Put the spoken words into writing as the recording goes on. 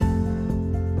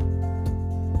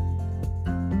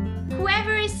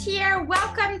Alice here.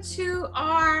 Welcome to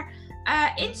our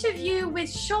interview with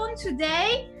Sean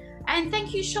today. And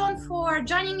thank you, Sean, for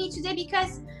joining me today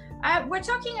because we're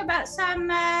talking about some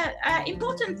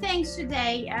important things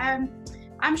today.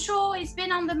 I'm sure it's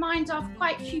been on the minds of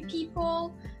quite a few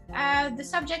people. The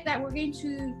subject that we're going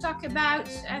to talk about,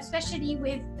 especially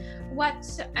with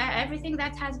everything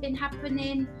that has been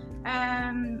happening,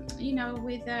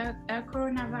 with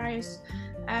coronavirus.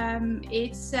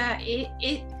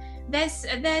 There's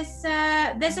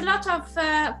a lot of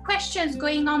questions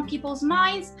going on people's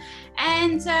minds,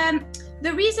 and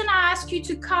the reason I asked you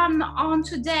to come on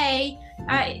today,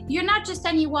 you're not just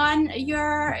anyone.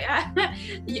 You're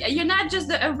not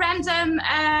just a random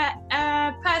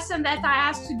person that I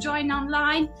asked to join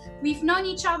online. We've known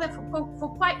each other for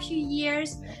quite a few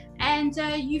years, and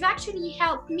you've actually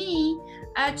helped me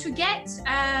to get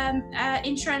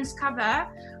insurance cover.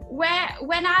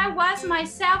 When I was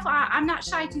myself, I'm not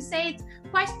shy to say it,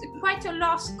 quite a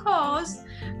lost cause.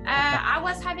 I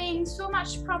was having so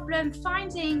much problem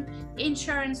finding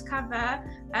insurance cover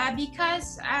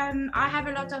because I have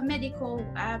a lot of medical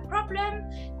problem,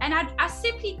 and I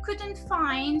simply couldn't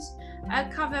find a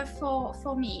cover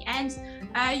for me. And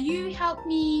you helped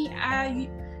me.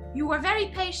 You were very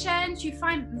patient. You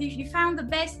found the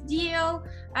best deal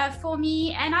for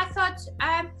me, and I thought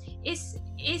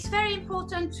it's very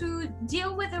important to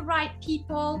deal with the right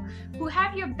people who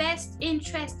have your best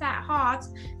interest at heart.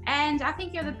 And I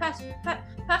think you're the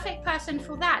perfect person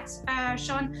for that,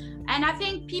 Sean. And I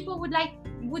think people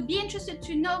would be interested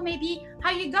to know maybe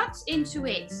how you got into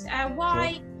it,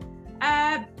 why.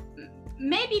 Sure.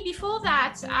 Maybe before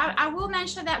that, I will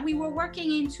mention that we were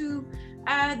working into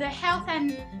the health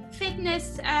and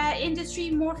fitness industry,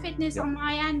 more fitness on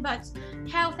my end, but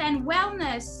health and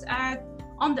wellness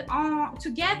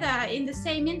together in the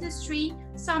same industry.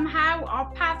 Somehow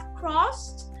our path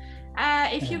crossed.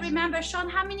 If you remember, Sean,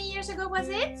 how many years ago was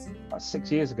it?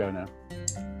 6 years ago now.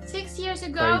 6 years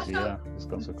ago. Crazy, yeah. It's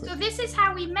gone so quick. So this is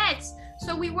how we met.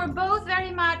 So we were both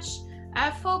very much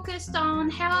focused on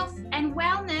health and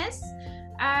wellness.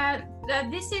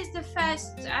 This is the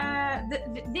first.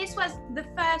 This was the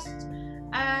first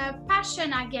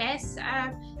passion, I guess,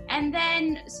 and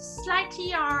then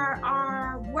slightly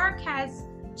our work has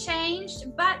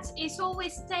changed, but it's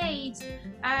always stayed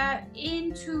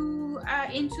into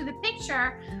the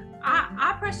picture.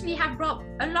 I personally have brought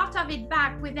a lot of it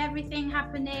back with everything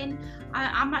happening.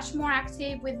 I'm much more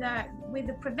active with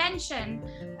the prevention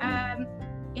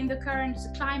in the current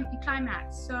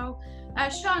climate. So,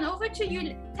 Sean, over to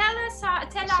you. Tell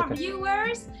our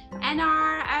viewers and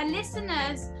our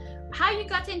listeners how you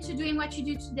got into doing what you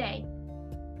do today.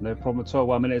 No problem at all.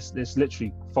 Well, I mean, it's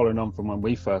literally following on from when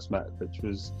we first met, which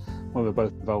was when we were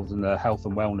both involved in the health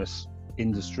and wellness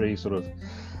industry, sort of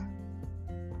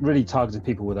really targeting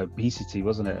people with obesity,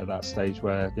 wasn't it, at that stage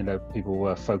where, people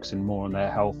were focusing more on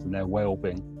their health and their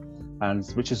well-being, and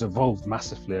which has evolved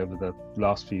massively over the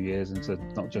last few years into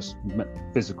not just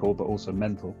physical, but also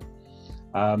mental.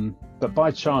 But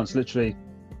by chance, literally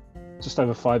just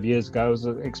over 5 years ago, I was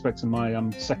expecting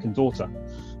my second daughter.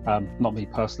 Not me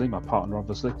personally, my partner,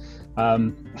 obviously.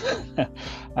 And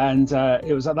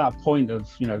it was at that point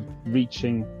of,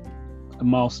 reaching a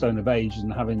milestone of age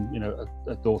and having,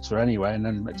 a daughter anyway, and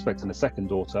then expecting a second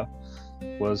daughter,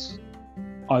 was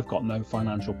I've got no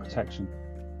financial protection.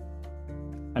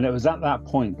 And it was at that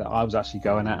point that I was actually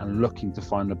going out and looking to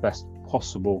find the best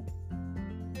possible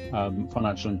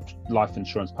financial life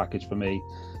insurance package for me,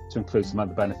 to include some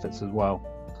other benefits as well.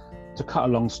 To cut a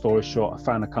long story short, I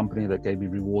found a company that gave me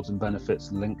rewards and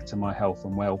benefits linked to my health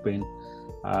and well-being,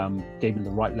 gave me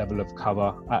the right level of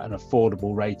cover at an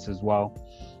affordable rate as well,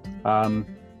 and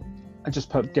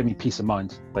just gave me peace of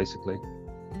mind, basically.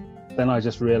 Then I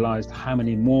just realized how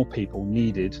many more people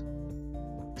needed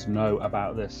to know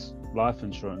about this life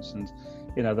insurance. And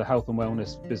the health and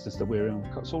wellness business that we're in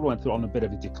sort of went through on a bit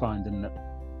of a decline, didn't it?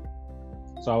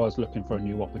 So I was looking for a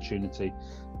new opportunity.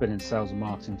 Been in sales and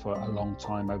marketing for a long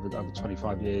time, over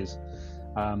 25 years,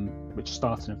 which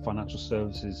started in financial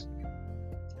services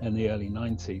in the early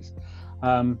 90s.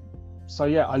 So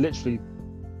yeah, I literally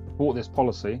bought this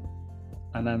policy,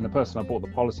 and then the person I bought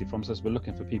the policy from says, we're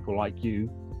looking for people like you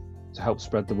to help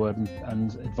spread the word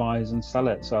and advise and sell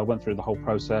it. So I went through the whole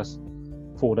process,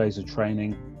 4 days of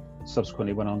training,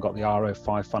 subsequently went on and got the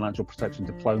RO5 financial protection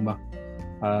diploma.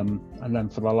 And then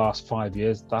for the last 5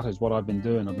 years, that is what I've been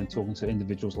doing. I've been talking to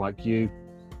individuals like you,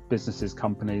 businesses,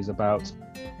 companies, about,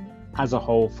 as a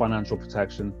whole, financial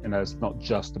protection. It's not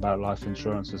just about life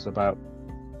insurance, it's about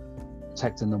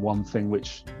protecting the one thing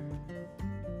which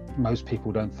most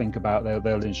people don't think about.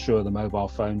 They'll insure the mobile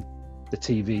phone, the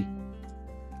TV,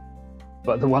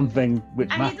 But the one thing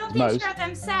which and matters they don't most, insure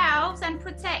themselves and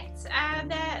protect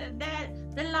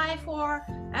their life or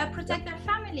protect their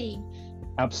family.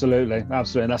 absolutely,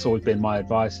 and that's always been my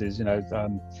advice. Is even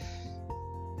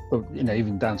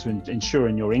down to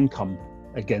ensuring your income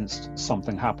against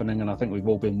something happening. And I think we've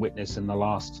all been witness in the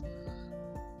last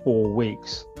 4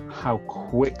 weeks how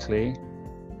quickly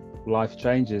life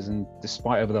changes. And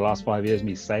despite over the last 5 years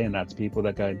me saying that to people,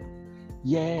 they're going,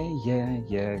 yeah,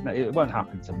 no, it won't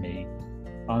happen to me.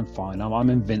 I'm fine. I'm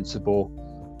invincible.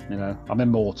 I'm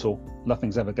immortal.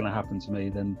 Nothing's ever going to happen to me.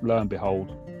 Then lo and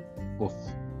behold, oof,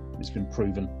 it's been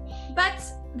proven. But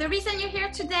the reason you're here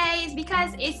today is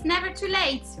because it's never too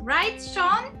late, right,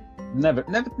 Sean? Never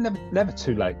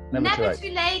too late. Never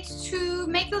too late to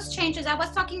make those changes. I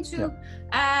was talking to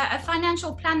a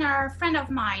financial planner, a friend of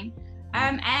mine,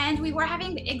 and we were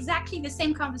having exactly the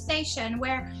same conversation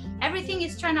where everything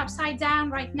is turned upside down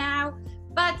right now,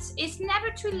 but it's never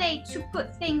too late to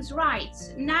put things right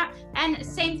now. And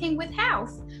same thing with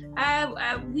health.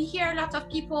 We hear a lot of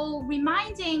people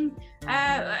reminding,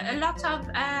 a lot of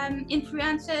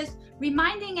influencers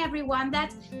reminding everyone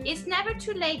that it's never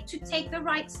too late to take the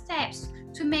right steps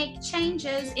to make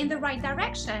changes in the right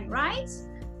direction, right?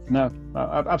 No,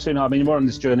 absolutely not. I mean, we're on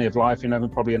this journey of life, we're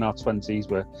probably in our 20s,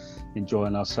 we're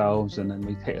enjoying ourselves, and then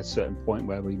we hit a certain point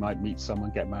where we might meet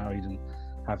someone, get married and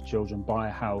have children, buy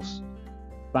a house.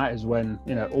 That is when,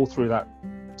 all through that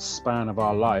span of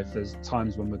our life, there's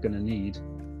times when we're going to need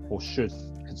or should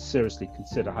seriously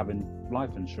consider having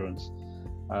life insurance.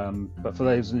 But for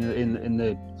those in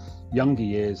the younger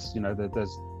years,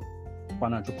 there's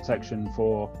financial protection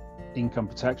for income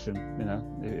protection,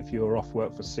 if you're off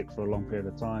work for sick for a long period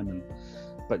of time.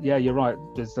 But yeah, you're right,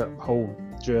 there's that whole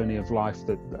journey of life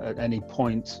that at any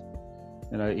point,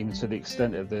 even to the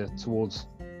extent of towards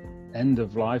end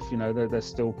of life, there's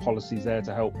still policies there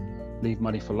to help leave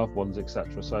money for loved ones,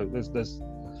 etc. So there's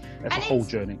a whole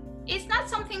journey. It's not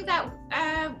something that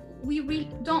we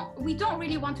don't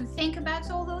really want to think about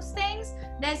all those things.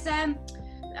 There's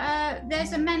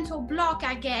a mental block,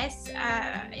 I guess,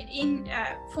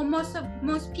 for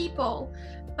most people.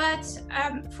 But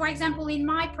for example, in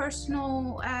my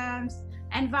personal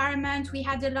environment, we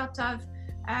had a lot of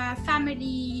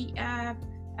family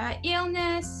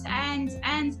illness, and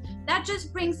that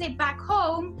just brings it back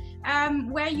home,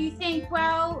 where you think,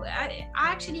 well, I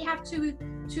actually have to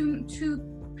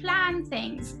plan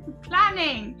things.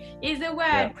 Planning is the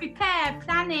word. Prepare,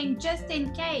 planning, just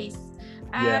in case.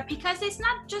 Because it's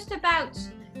not just about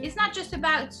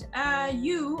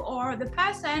you or the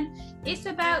person, it's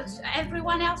about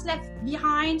everyone else left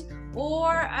behind,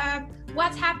 or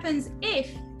what happens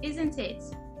if, isn't it?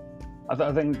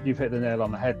 I think you've hit the nail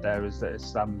on the head there, is that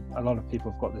it's a lot of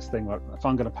people have got this thing like, if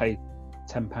I'm going to pay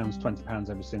 £10, £20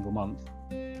 every single month,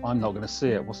 I'm not going to see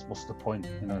it. What's the point?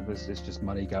 It's just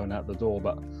money going out the door.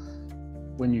 But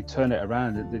when you turn it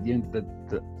around,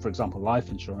 for example, life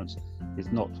insurance is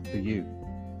not for you.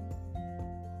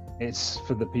 It's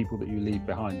for the people that you leave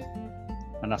behind,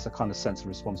 and that's a kind of sense of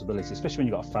responsibility, especially when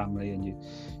you've got a family and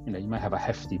you may have a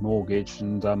hefty mortgage.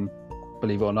 And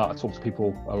believe it or not, I talk to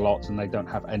people a lot, and they don't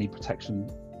have any protection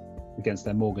against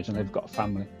their mortgage, and they've got a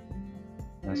family.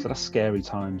 So that's scary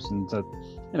times. And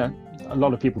a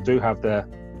lot of people do have their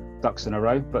ducks in a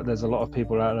row, but there's a lot of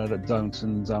people out there that don't,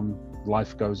 and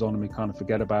life goes on and we kind of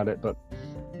forget about it. But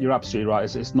you're absolutely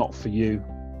right, it's not for you,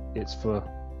 it's for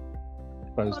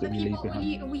those that you leave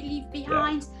behind. We leave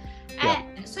behind.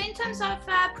 So in terms of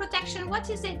protection, what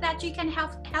is it that you can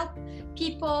help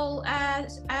people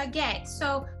get?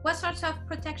 So what sorts of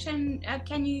protection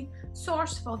can you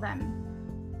source for them?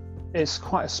 It's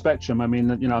quite a spectrum. I mean,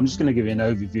 I'm just going to give you an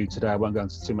overview today. I won't go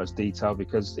into too much detail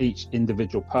because each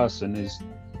individual person is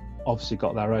obviously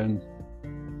got their own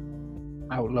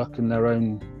outlook and their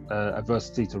own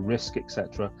adversity to risk,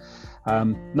 etc.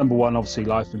 Number one, obviously,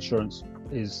 life insurance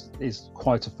is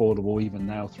quite affordable even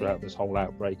now throughout this whole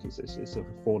outbreak. It's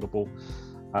affordable,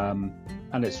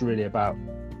 and it's really about,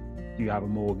 do you have a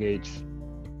mortgage,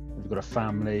 have you got a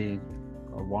family,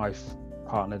 a wife,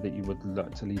 partner that you would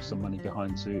like to leave some money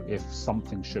behind to if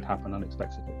something should happen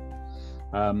unexpectedly.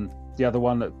 The other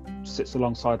one that sits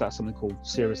alongside that is something called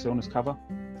serious illness cover.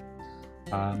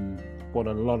 What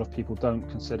a lot of people don't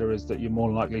consider is that you're more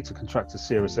likely to contract a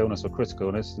serious illness or critical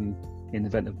illness than in the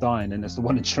event of dying, and it's the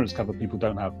one insurance cover people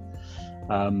don't have.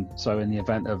 So in the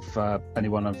event of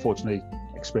anyone unfortunately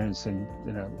experiencing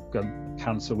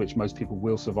cancer, which most people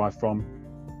will survive from,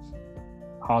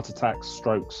 heart attacks,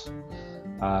 strokes,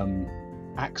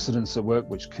 accidents at work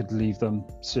which could leave them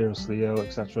seriously ill,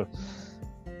 etc.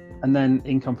 And then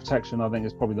income protection, I think,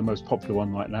 is probably the most popular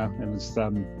one right now, and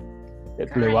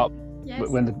it blew up Yes.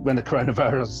 When the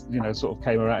coronavirus, sort of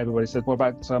came around, everybody said, "What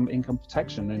about income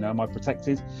protection? Am I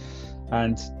protected?"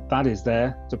 And that is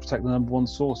there to protect. The number one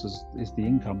source is the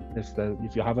income.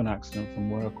 If you have an accident from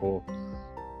work or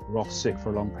you're off sick for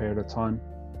a long period of time.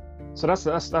 So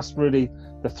that's really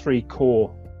the three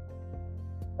core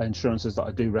insurances that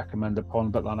I do recommend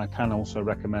upon. But then I can also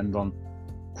recommend on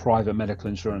private medical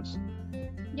insurance.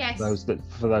 Yes.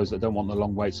 For those that don't want the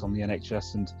long waits on the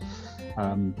NHS,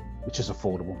 and which is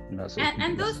affordable.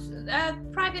 And those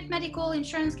private medical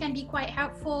insurance can be quite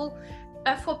helpful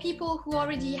for people who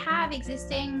already have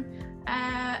existing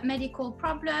medical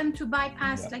problem, to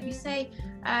bypass, like you say,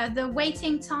 the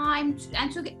waiting time,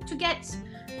 and to get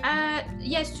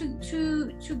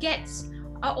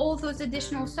all those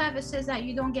additional services that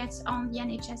you don't get on the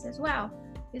NHS as well,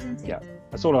 isn't it? Yeah,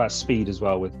 it's all about speed as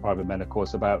well with private medical.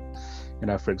 It's about,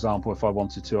 for example, if I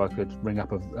wanted to, I could ring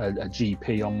up a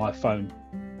GP on my phone.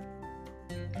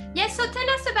 Yes, so tell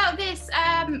us about this.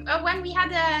 When we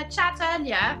had a chat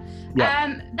earlier,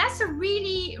 that's a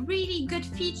really, really good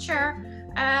feature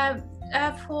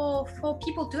for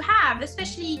people to have,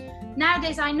 especially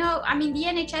nowadays. I mean, the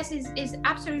NHS is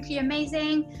absolutely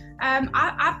amazing.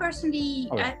 I personally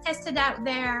tested out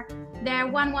their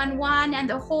 111 and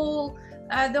the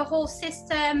whole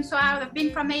system. So I've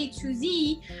been from A to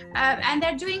Z, and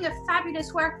they're doing a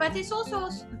fabulous work. But it's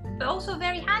also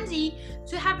very handy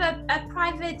to have a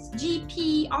private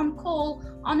GP on call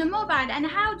on a mobile. And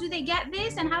how do they get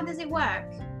this, and how does it work?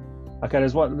 Okay,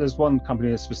 there's one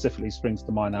company that specifically springs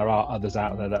to mind. There are others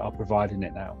out there that are providing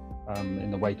it now,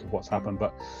 in the wake of what's happened.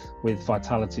 But with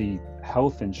Vitality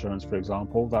Health Insurance, for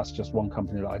example, that's just one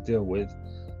company that I deal with.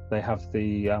 They have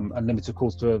the unlimited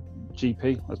calls to a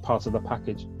GP as part of the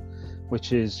package,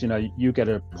 which is, you get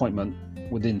an appointment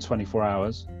within 24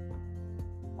 hours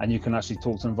and you can actually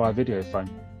talk to them via video phone.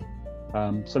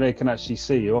 So they can actually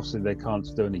see you. Obviously they can't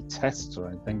do any tests or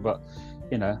anything, but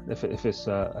if it's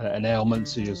an ailment,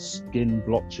 so your skin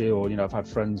blotchy, or I've had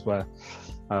friends where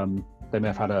they may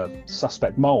have had a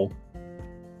suspect mole,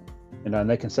 and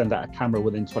they can send out a camera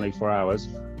within 24 hours,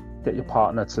 get your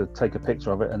partner to take a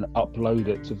picture of it and upload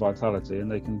it to Vitality,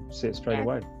 and they can see it straight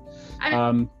away.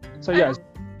 It's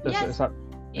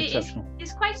exceptional.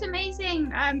 It's quite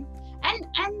amazing, and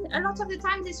a lot of the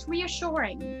times it's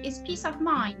reassuring. It's peace of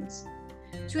mind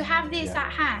to have this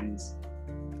at hand.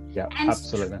 Yeah, and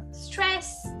absolutely.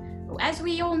 Stress, as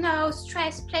we all know,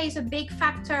 stress plays a big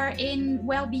factor in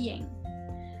well-being.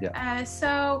 Yeah.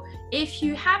 So if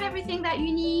you have everything that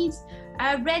you need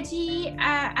ready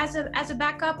as a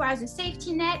backup or as a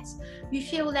safety net, you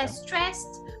feel less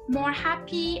stressed, more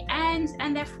happy, and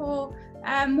therefore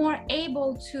more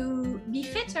able to be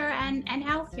fitter and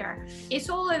healthier. It's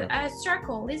all a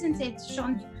circle, isn't it,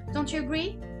 Sean? Don't you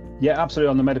agree? Yeah, absolutely.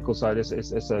 On the medical side, it's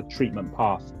a treatment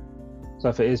path. So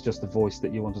if it is just the voice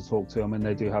that you want to talk to, I mean,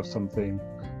 they do have something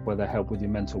where they help with your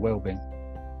mental well-being,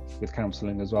 with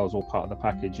counselling as well, as all part of the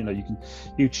package.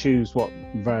 You choose what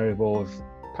variable of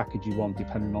package you want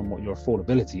depending on what your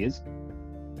affordability is,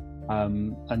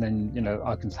 and then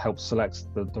I can help select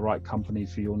the right company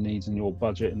for your needs and your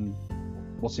budget and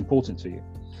what's important to you.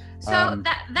 So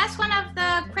that's one of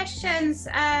the questions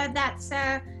that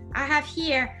I have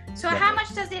here. So how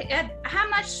much does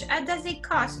it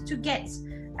cost to get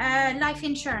life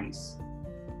insurance?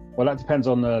 Well, that depends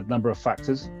on the number of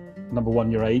factors. Number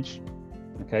one, your age.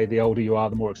 Okay, the older you are,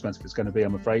 the more expensive it's going to be,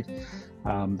 I'm afraid.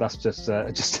 That's just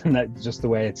the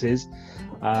way it is.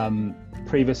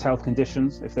 Previous health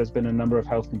conditions, if there's been a number of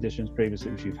health conditions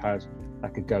previously which you've had,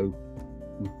 that could go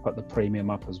and put the premium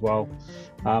up as well.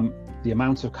 The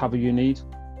amount of cover you need,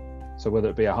 so whether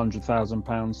it be £100,000,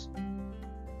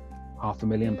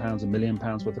 £500,000, £1 million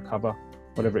worth of cover,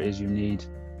 whatever it is you need,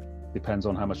 depends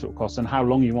on how much it will cost and how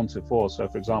long you want it for. So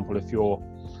for example, if you're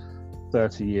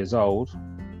 30 years old,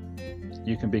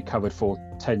 you can be covered for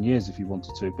 10 years if you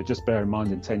wanted to, but just bear in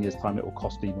mind in 10 years time it will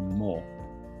cost even more.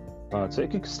 So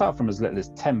it could start from as little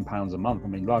as £10 a month. I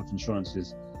mean, life insurance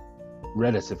is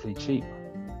relatively cheap.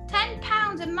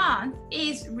 £10 a month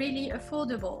is really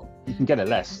affordable. You can get it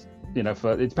less,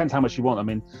 it depends how much you want. I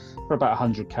mean, for about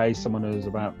 100k, someone who's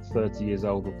about 30 years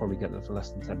old will probably get it for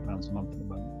less than £10 a month at the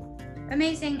moment.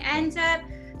 Amazing. And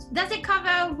does it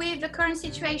cover with the current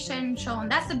situation, Sean?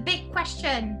 That's a big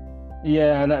question.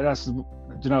 Yeah, that's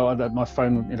my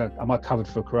phone. Am I covered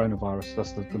for coronavirus?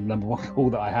 That's the number one call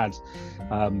that I had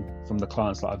from the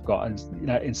clients that I've got. And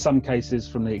in some cases,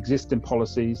 from the existing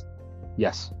policies,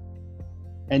 yes.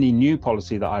 Any new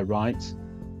policy that I write,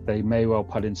 they may well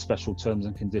put in special terms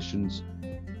and conditions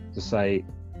to say,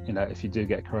 if you do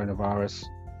get coronavirus,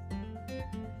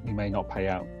 you may not pay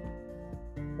out.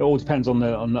 It all depends on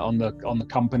the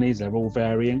companies. They're all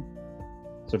varying.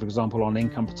 So, for example, on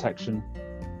income protection,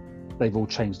 they've all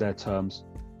changed their terms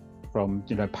from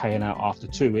paying out after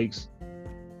 2 weeks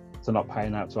to not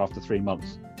paying out to after 3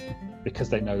 months, because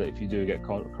they know that if you do get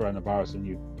coronavirus and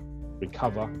you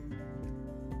recover,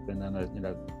 then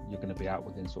you're going to be out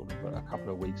within sort of a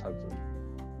couple of weeks, hopefully.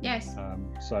 Yes.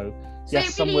 So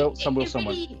yes, some will, some won't.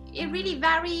 It really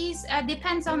varies.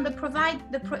 Depends on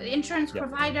the insurance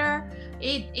provider.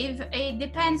 It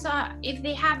depends on if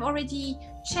they have already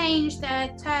changed their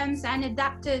terms and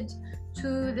adapted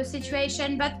to the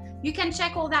situation. But you can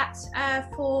check all that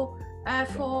for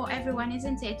everyone,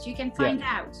 isn't it? You can find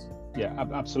out. Yeah,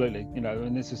 absolutely.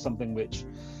 And this is something which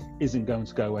isn't going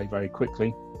to go away very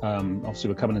quickly. Obviously,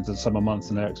 we're coming into the summer months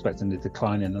and they're expecting a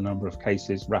decline in the number of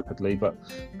cases rapidly. But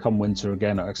come winter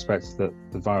again, I expect that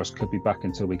the virus could be back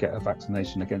until we get a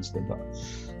vaccination against it. But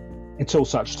until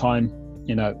such time,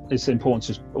 it's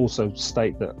important to also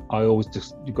state that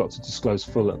you've got to disclose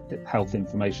full health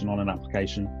information on an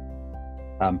application.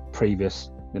 Previous,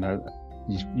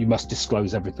 you must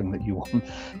disclose everything that you want,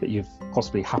 that you've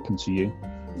possibly happened to you.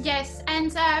 Yes,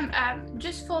 and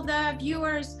just for the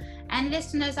viewers and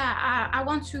listeners, I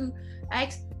want to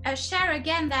share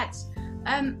again that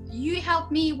you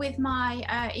helped me with my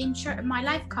my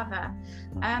life cover,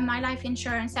 my life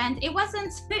insurance, and it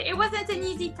wasn't an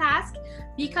easy task,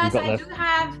 because I do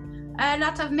have a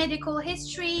lot of medical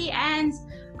history, and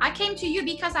I came to you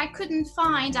because I couldn't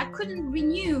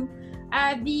renew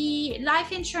the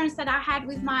life insurance that I had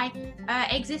with my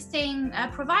existing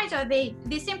provider.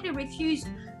 They simply refused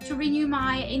to renew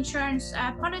my insurance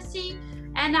policy,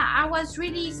 and I was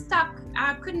really stuck.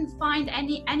 I couldn't find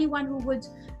anyone who would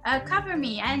cover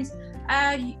me, and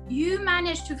you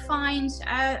managed to find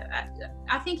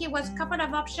I think it was a couple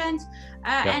of options,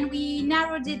 and we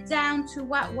narrowed it down to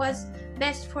what was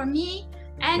best for me,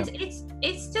 and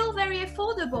it's still very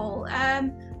affordable.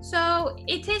 So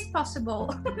it is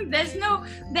possible. There's no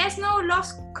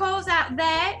lost cause out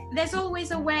there. There's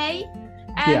always a way.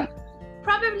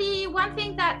 Probably one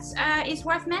thing that is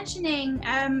worth mentioning,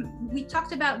 we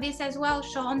talked about this as well,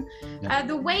 Sean,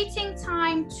 the waiting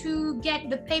time to get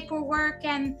the paperwork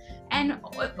and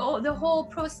the whole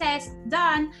process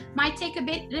done might take a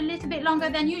little bit longer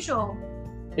than usual.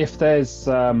 If there's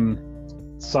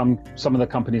some of the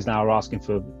companies now are asking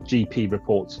for GP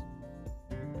reports.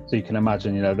 So you can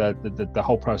imagine, the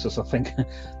whole process. I think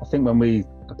when we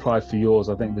applied for yours,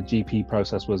 I think the GP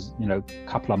process was, a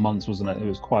couple of months, wasn't it? It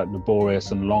was quite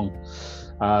laborious and long.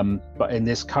 But in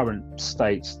this current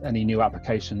state, any new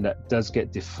application that does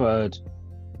get deferred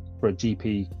for a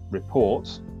GP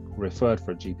report, referred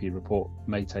for a GP report,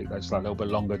 may take that just a little bit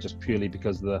longer, just purely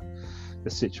because of the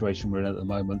situation we're in at the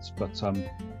moment. But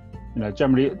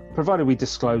generally, provided we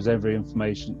disclose all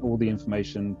the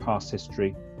information, past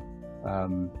history,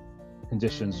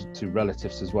 conditions to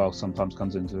relatives as well sometimes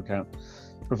comes into account.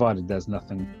 Provided there's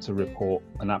nothing to report,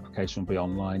 an application will be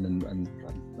online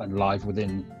and live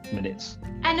within minutes.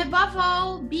 And above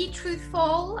all, be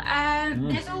truthful.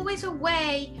 There's always a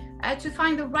way to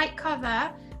find the right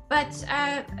cover, but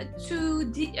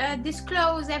to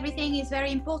disclose everything is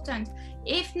very important.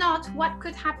 If not, what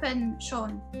could happen,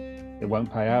 Sean? It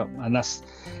won't pay out, and that's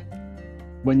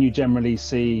when you generally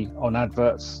see on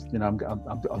adverts.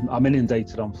 I'm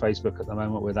inundated on Facebook at the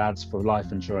moment with ads for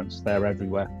life insurance. They're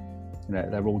everywhere.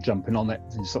 They're all jumping on it.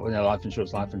 Life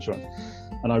insurance.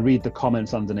 And I read the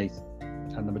comments underneath,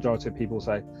 and the majority of people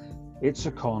say it's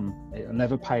a con. It'll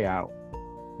never pay out,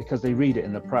 because they read it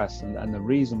in the press. And the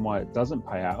reason why it doesn't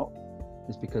pay out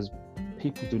is because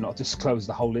people do not disclose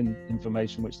the whole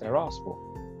information which they're asked for.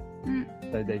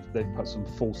 They've put some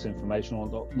false information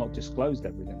or not disclosed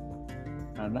everything.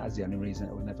 And that is the only reason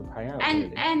it will never pay out.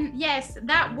 And yes,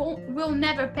 that will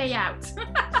never pay out.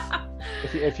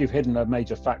 if you've hidden a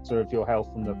major factor of your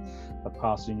health from the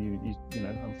past, and you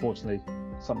unfortunately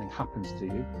something happens to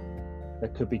you, there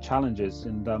could be challenges,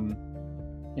 and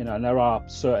and there are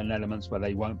certain elements where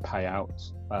they won't pay out,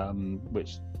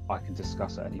 which I can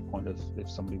discuss at any point if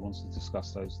somebody wants to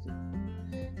discuss those.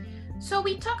 So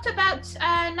we talked about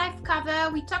life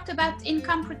cover. We talked about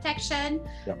income protection.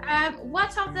 Yep.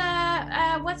 What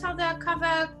other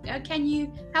cover can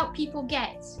you help people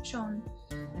get, Sean?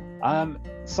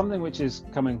 Something which is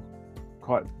coming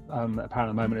quite apparent at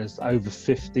the moment is over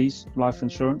 50s life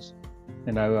insurance,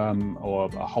 or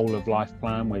a whole of life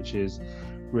plan, which is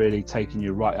really taking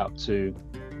you right up to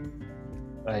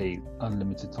a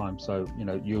unlimited time. So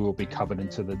you will be covered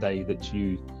until the day that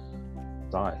you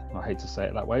die. I hate to say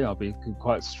it that way. I'll be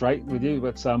quite straight with you,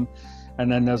 but and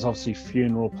then there's obviously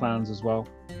funeral plans as well,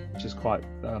 which is quite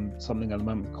something at the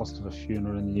moment. The cost of a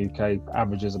funeral in the UK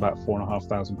averages about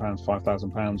 £4,500,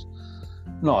 £5,000.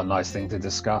 Not a nice thing to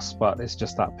discuss, but it's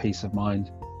just that peace of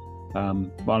mind.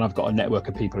 And I've got a network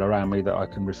of people around me that I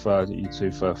can refer you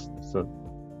to for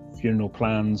funeral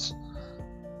plans,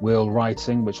 will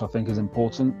writing, which I think is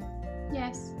important.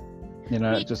 Yes. You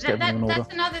know, just get everything in order.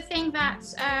 That's another thing that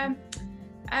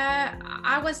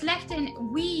I was left in.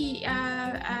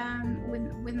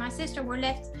 With my sister, were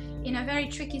left in a very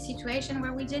tricky situation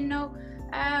where we didn't know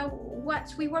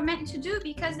what we were meant to do,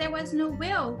 because there was no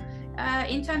will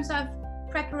in terms of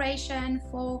preparation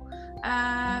for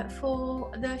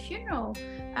the funeral.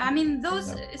 I mean,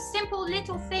 those simple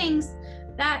little things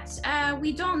that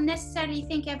we don't necessarily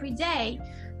think every day,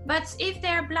 but if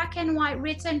they're black and white,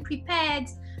 written, prepared,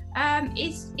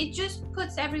 it just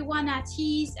puts everyone at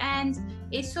ease, and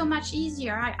it's so much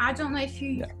easier. I don't know if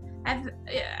you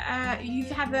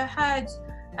you've ever heard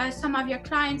some of your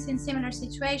clients in similar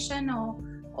situation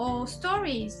or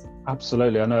stories.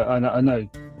 Absolutely, I know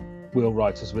will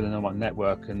writers within my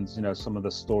network, and you know, some of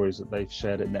the stories that they've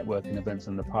shared at networking events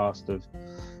in the past of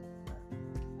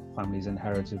families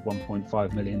inherited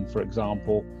 1.5 million, for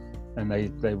example, and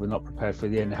they were not prepared for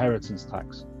the inheritance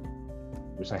tax,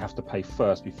 which they have to pay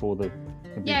first before they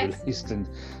can be released, and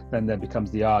then there becomes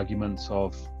the arguments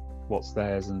of what's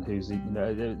theirs and who's, you know,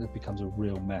 it becomes a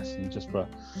real mess. And just for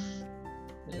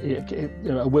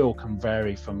a will can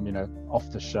vary from, you know,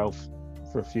 off the shelf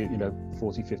for a few, you know,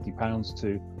 £40-50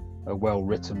 to a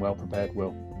well-written, well-prepared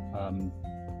will.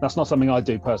 That's not something I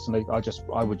do personally.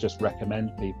 I would just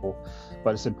recommend people,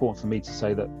 but it's important for me to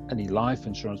say that any life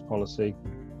insurance policy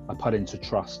I put into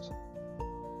trust.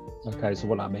 Okay, so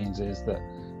what that means is that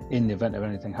in the event of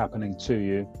anything happening to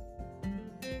you,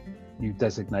 you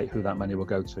designate who that money will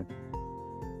go to.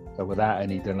 So without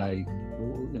any delay,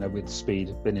 you know, with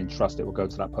speed, been in trust, it will go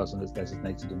to that person that's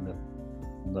designated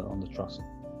on the trust.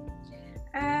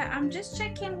 I'm just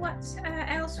checking what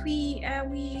else we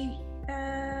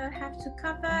have to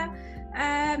cover.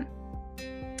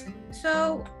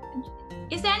 So,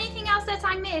 is there anything else that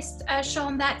I missed,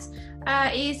 Sean, that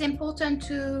is important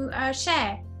to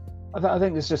share? I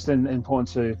think it's just important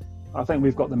to. I think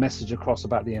we've got the message across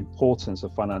about the importance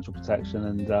of financial protection,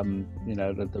 and you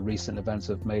know, the recent events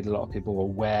have made a lot of people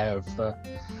aware of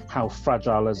how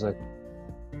fragile as a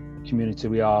community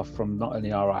we are, from not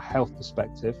only our health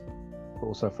perspective, but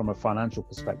also from a financial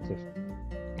perspective.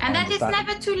 And that it's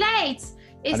never too late.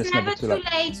 It's never too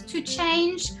late to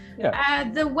change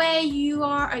the way you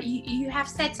have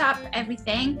set up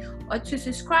everything, or to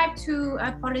subscribe to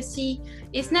a policy.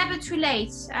 It's never too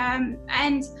late.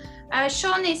 And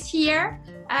Sean is here.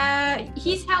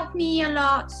 He's helped me a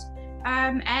lot.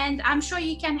 And I'm sure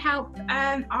you can help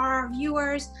our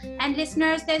viewers and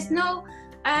listeners. There's no,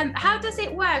 how does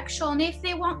it work, Sean? If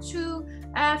they want to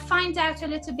find out a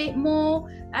little bit more,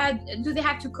 do they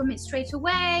have to commit straight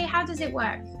away? How does it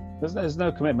work? There's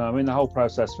no commitment. I mean, the whole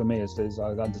process for me is I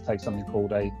undertake something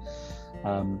called a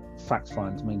fact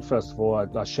find. I mean, first of all,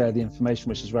 I share the information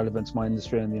which is relevant to my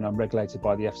industry, and you know, I'm regulated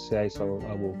by the FCA, so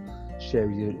I will share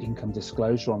with you income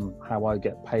disclosure on how I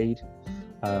get paid,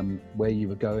 where you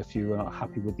would go if you were not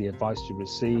happy with the advice you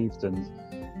received, and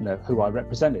you know, who I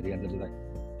represent at the end of the day.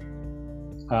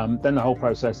 Then the whole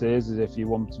process is if you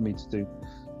want me to do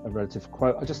a relative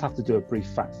quote, I just have to do a brief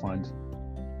fact find.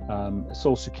 It's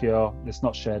all secure. It's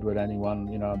not shared with anyone.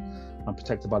 You know, I'm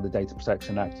protected by the Data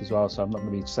Protection Act as well, so I'm not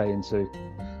going to be saying to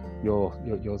your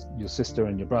sister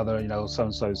and your brother, you know, so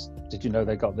and so's, did you know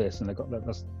they got this and they got that?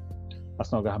 That's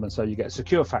not going to happen. So you get a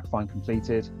secure fact find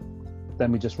completed.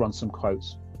 Then we just run some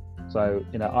quotes. So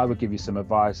you know, I would give you some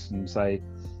advice and say,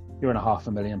 you're in a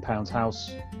 £500,000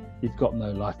 house. You've got no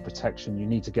life protection. You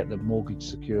need to get the mortgage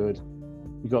secured.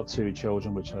 You've got 2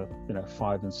 children, which are, you know,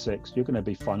 5 and 6. You're going to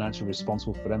be financially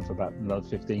responsible for them for about another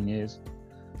 15 years.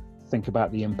 Think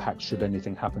about the impact should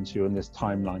anything happen to you in this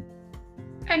timeline.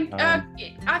 And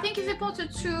I think it's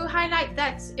important to highlight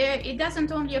that it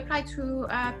doesn't only apply to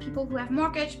people who have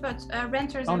mortgage, but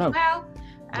renters as well.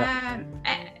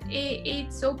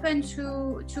 It's open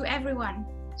to everyone.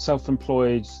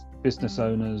 Self-employed, business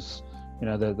owners, you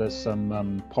know, there's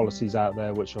some policies out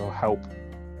there which will help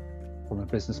from a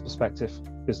business perspective,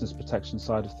 business protection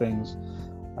side of things.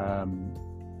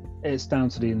 It's down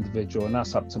to the individual, and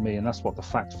that's up to me, and that's what the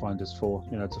fact find is for,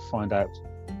 you know, to find out,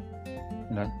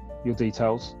 you know, your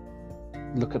details,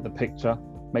 look at the picture,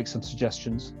 make some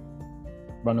suggestions,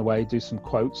 run away, do some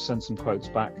quotes, send some quotes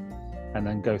back, and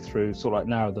then go through, sort of like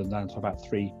narrow them down to about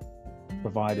 3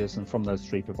 providers, and from those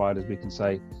 3 providers we can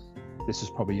say, this is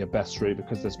probably your best route,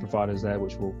 because there's providers there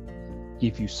which will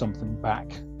give you something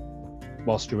back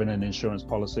whilst you're in an insurance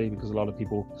policy, because a lot of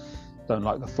people don't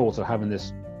like the thought of having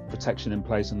this protection in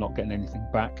place and not getting anything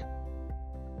back.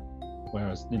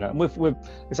 Whereas, you know, and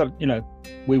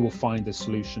we will find a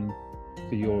solution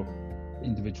for your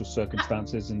individual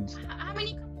circumstances. And how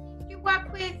many companies do you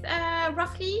work with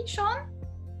roughly, Sean?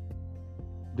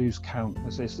 Lose count.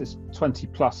 It's 20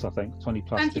 plus, I think, 20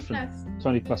 plus 20 different plus.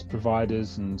 20 plus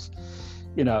providers. And,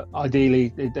 you know,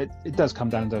 ideally it does come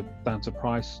down to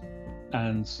price,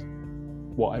 and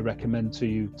what I recommend to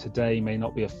you today may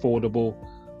not be affordable,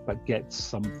 but get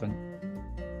something.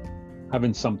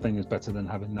 Having something is better than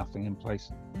having nothing in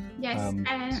place. Yes,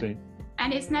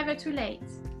 and it's never too late.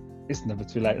 It's never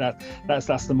too late.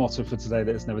 That's the motto for today,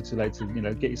 that it's never too late to, you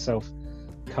know, get yourself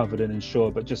covered and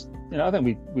insured. But just, you know, I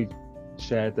think we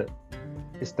shared that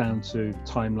it's down to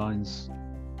timelines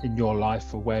in your life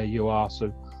for where you are.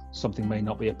 So something may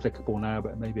not be applicable now,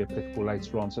 but it may be applicable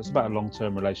later on. So it's about a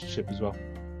long-term relationship as well.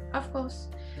 Of course.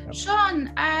 Yep.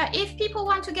 Sean, if people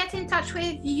want to get in touch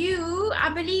with you, I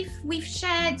believe we've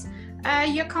shared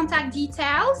your contact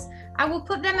details. I will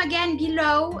put them again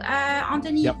below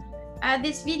underneath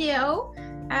this video.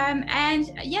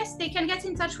 And yes, they can get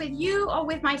in touch with you or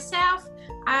with myself,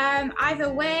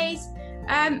 either ways.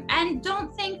 And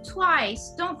don't think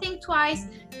twice.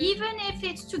 Even if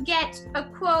it's to get a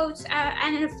quote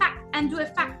and do a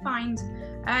fact find,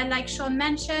 like Sean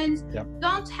mentioned. Yep.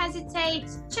 Don't hesitate.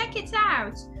 Check it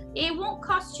out. It won't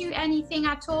cost you anything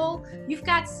at all. You've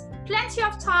got plenty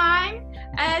of time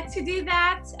to do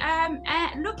that.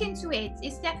 And look into it.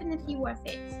 It's definitely worth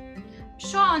it.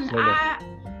 Sean,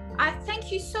 I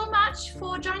thank you so much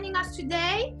for joining us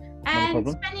today and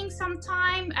spending some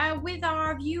time with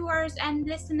our viewers and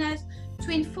listeners to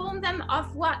inform them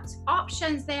of what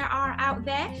options there are out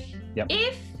there. Yep.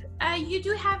 If you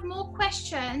do have more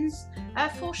questions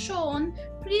for Sean,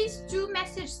 please do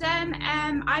message them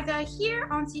either here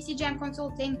on CCGM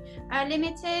Consulting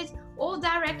Limited or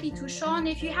directly to Sean.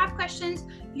 If you have questions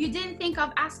you didn't think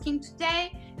of asking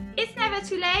today, it's never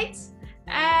too late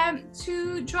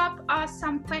to drop us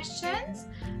some questions.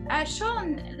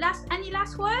 Sean, any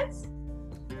last words?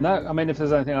 No, I mean, if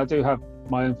there's anything, I do have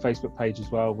my own Facebook page as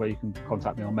well, where you can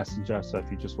contact me on Messenger. So if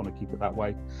you just want to keep it that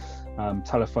way,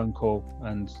 telephone call,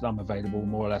 and I'm available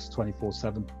more or less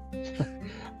 24/7.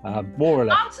 More or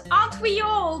less. Aren't we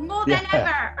all more than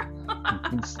ever?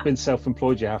 It's been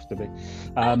self-employed, you have to be.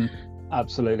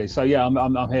 Absolutely. So yeah,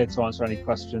 I'm here to answer any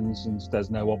questions, and there's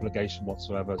no obligation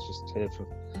whatsoever. It's just here for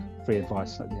free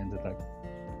advice at the end of the day.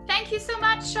 Thank you so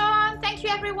much, Sean. Thank you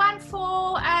everyone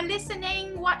for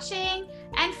listening, watching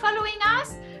and following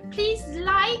us. Please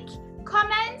like,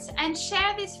 comment and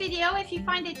share this video if you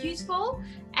find it useful,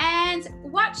 and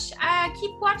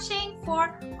keep watching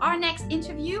for our next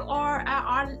interview or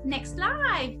our next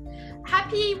live.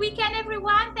 Happy weekend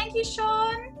everyone. Thank you,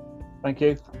 Sean. Thank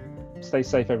you. Stay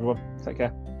safe everyone. Take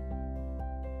care.